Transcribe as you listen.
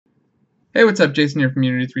Hey, what's up? Jason here from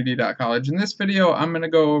Unity3D.College. In this video, I'm going to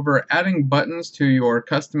go over adding buttons to your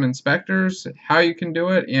custom inspectors, how you can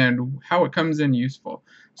do it, and how it comes in useful.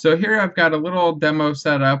 So here I've got a little demo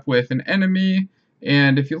set up with an enemy,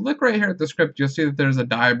 and if you look right here at the script, you'll see that there's a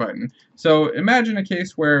die button. So imagine a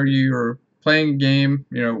case where you're playing a game,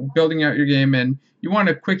 building out your game, and you want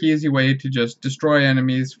a quick, easy way to just destroy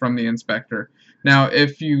enemies from the inspector. Now,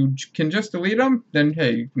 if you can just delete them, then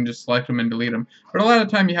hey, you can just select them and delete them. But a lot of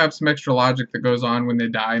the time you have some extra logic that goes on when they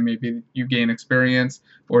die. Maybe you gain experience,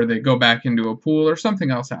 or they go back into a pool, or something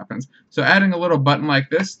else happens. So adding a little button like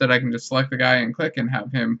this that I can just select the guy and click and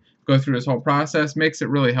have him go through his whole process makes it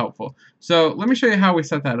really helpful. So let me show you how we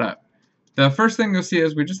set that up. The first thing you'll see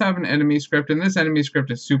is we just have an enemy script, and this enemy script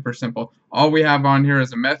is super simple. All we have on here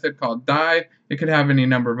is a method called die. It could have any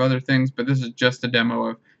number of other things, but this is just a demo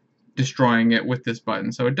of destroying it with this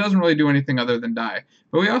button. So it doesn't really do anything other than die.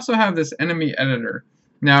 But we also have this enemy editor.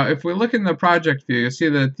 Now, if we look in the project view, you'll see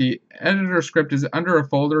that the editor script is under a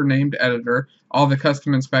folder named editor. All the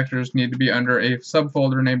custom inspectors need to be under a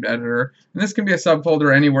subfolder named editor. And this can be a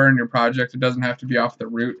subfolder anywhere in your project. It doesn't have to be off the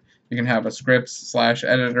root. You can have a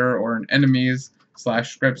scripts/editor or an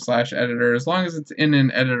enemies/script/editor. As long as it's in an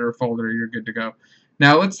editor folder, you're good to go.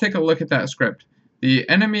 Now, let's take a look at that script. The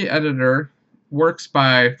enemy editor works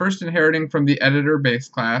by first inheriting from the editor base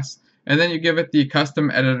class, and then you give it the custom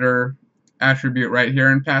editor attribute right here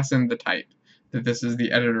and pass in the type that this is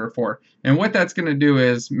the editor for. And what that's going to do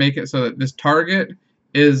is make it so that this target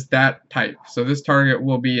is that type. So this target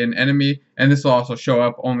will be an enemy, and this will also show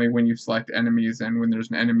up only when you select enemies and when there's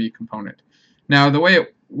an enemy component. Now, the way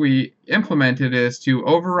we implement it is to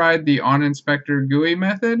override the onInspector GUI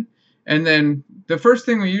method, and then the first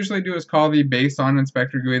thing we usually do is call the base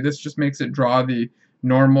onInspector GUI. This just makes it draw the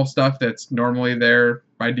normal stuff that's normally there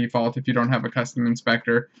by default if you don't have a custom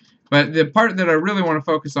inspector. But the part that I really want to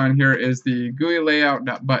focus on here is the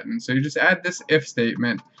GUILayout.Button. So you just add this if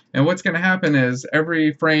statement, and what's going to happen is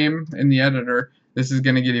every frame in the editor, this is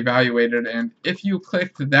going to get evaluated, and if you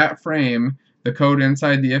clicked that frame, the code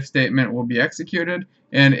inside the if statement will be executed,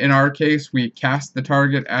 and in our case, we cast the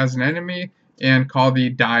target as an enemy and call the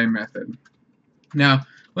die method. Now,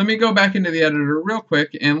 let me go back into the editor real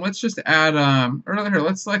quick, and let's just add,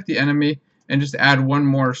 let's select the enemy and just add one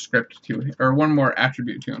more script to it, or one more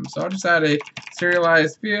attribute to him. So I'll just add a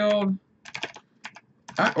serialized field.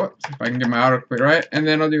 Whoops, if I can get my autocomplete right, and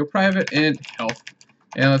then I'll do a private int health,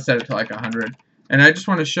 and let's set it to like 100. And I just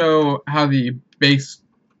want to show how the base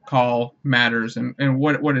call matters and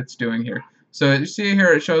what it's doing here. So you see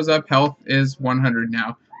here it shows up health is 100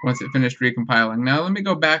 now once it finished recompiling. Now let me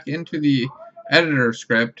go back into the editor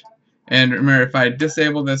script, and remember, if I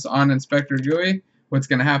disable this onInspector GUI, what's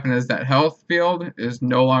going to happen is that health field is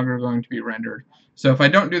no longer going to be rendered. So if I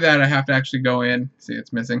don't do that, I have to actually go in, see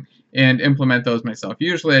it's missing, and implement those myself.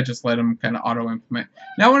 Usually I just let them kind of auto-implement.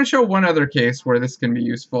 Now I want to show one other case where this can be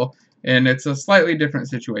useful, and it's a slightly different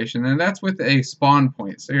situation, and that's with a spawn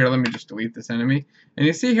point. So here, let me just delete this enemy. And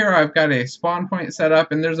you see here I've got a spawn point set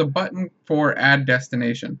up, and there's a button for add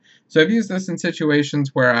destination. So I've used this in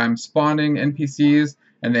situations where I'm spawning NPCs,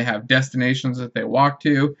 and they have destinations that they walk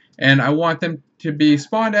to, and I want them to be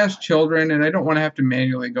spawned as children, and I don't want to have to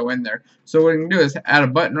manually go in there. So what I can do is add a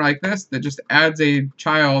button like this that just adds a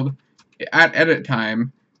child at edit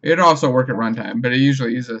time. It'd also work at runtime, but it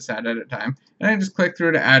usually uses this at edit time. And I just click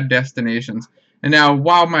through to add destinations. And now,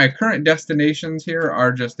 while my current destinations here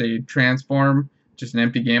are just a transform, just an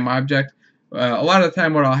empty game object, a lot of the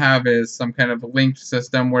time what I'll have is some kind of a linked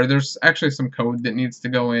system where there's actually some code that needs to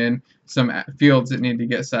go in, some fields that need to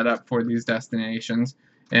get set up for these destinations,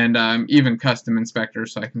 and even custom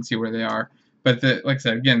inspectors so I can see where they are. But like I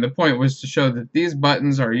said, again, the point was to show that these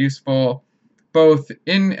buttons are useful both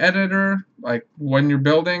in editor, like when you're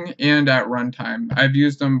building, and at runtime. I've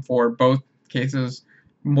used them for both cases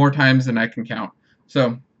more times than I can count.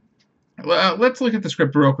 So let's look at the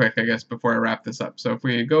script real quick, I guess, before I wrap this up. So if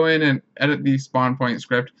we go in and edit the spawn point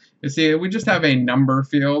script, you see we just have a number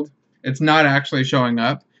field. It's not actually showing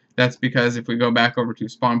up. That's because if we go back over to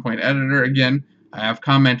spawn point editor, again, I have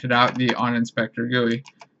commented out the onInspector GUI.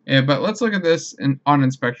 But let's look at this in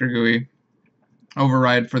onInspector GUI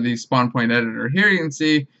override for the spawn point editor. Here you can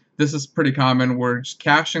see this is pretty common. We're just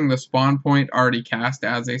caching the spawn point already cast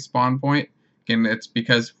as a spawn point. Again, it's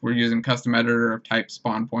because we're using custom editor of type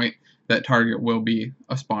spawn point. That target will be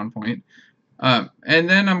a spawn point. And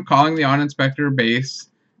then I'm calling the onInspector base,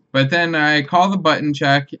 but then I call the button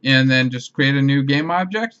check and then just create a new game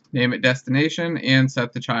object, name it destination, and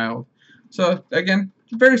set the child. So again,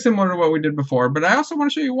 very similar to what we did before, but I also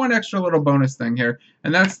want to show you one extra little bonus thing here,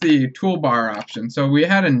 and that's the toolbar option. So we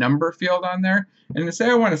had a number field on there, and to say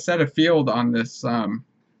I want to set a field on this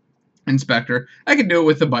inspector, I can do it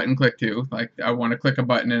with the button click too. Like I want to click a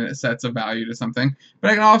button and it sets a value to something, but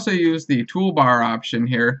I can also use the toolbar option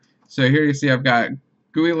here. So here you see I've got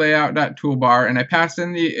GUILayout.Toolbar, and I pass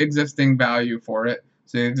in the existing value for it,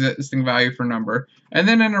 so the existing value for number, and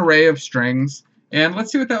then an array of strings. And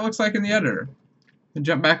let's see what that looks like in the editor. I'll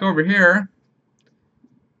jump back over here,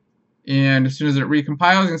 and as soon as it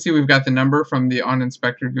recompiles, you can see we've got the number from the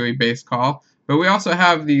onInspector GUI base call. But we also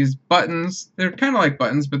have these buttons. They're kind of like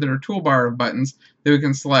buttons, but they're a toolbar of buttons that we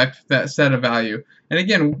can select that set a value. And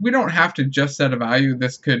again, we don't have to just set a value.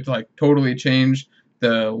 This could like totally change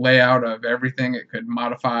the layout of everything. It could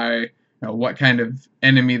modify what kind of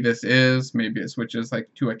enemy this is. Maybe it switches like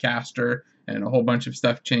to a caster and a whole bunch of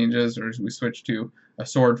stuff changes, or we switch to a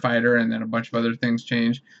sword fighter and then a bunch of other things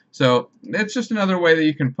change. So it's just another way that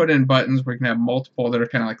you can put in buttons where you can have multiple that are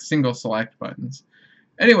kind of like single select buttons.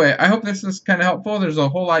 Anyway, I hope this is kind of helpful. There's a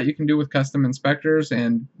whole lot you can do with custom inspectors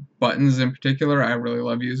and buttons in particular. I really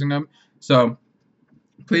love using them. So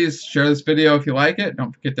please share this video if you like it.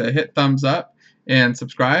 Don't forget to hit thumbs up and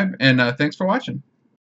subscribe. And thanks for watching.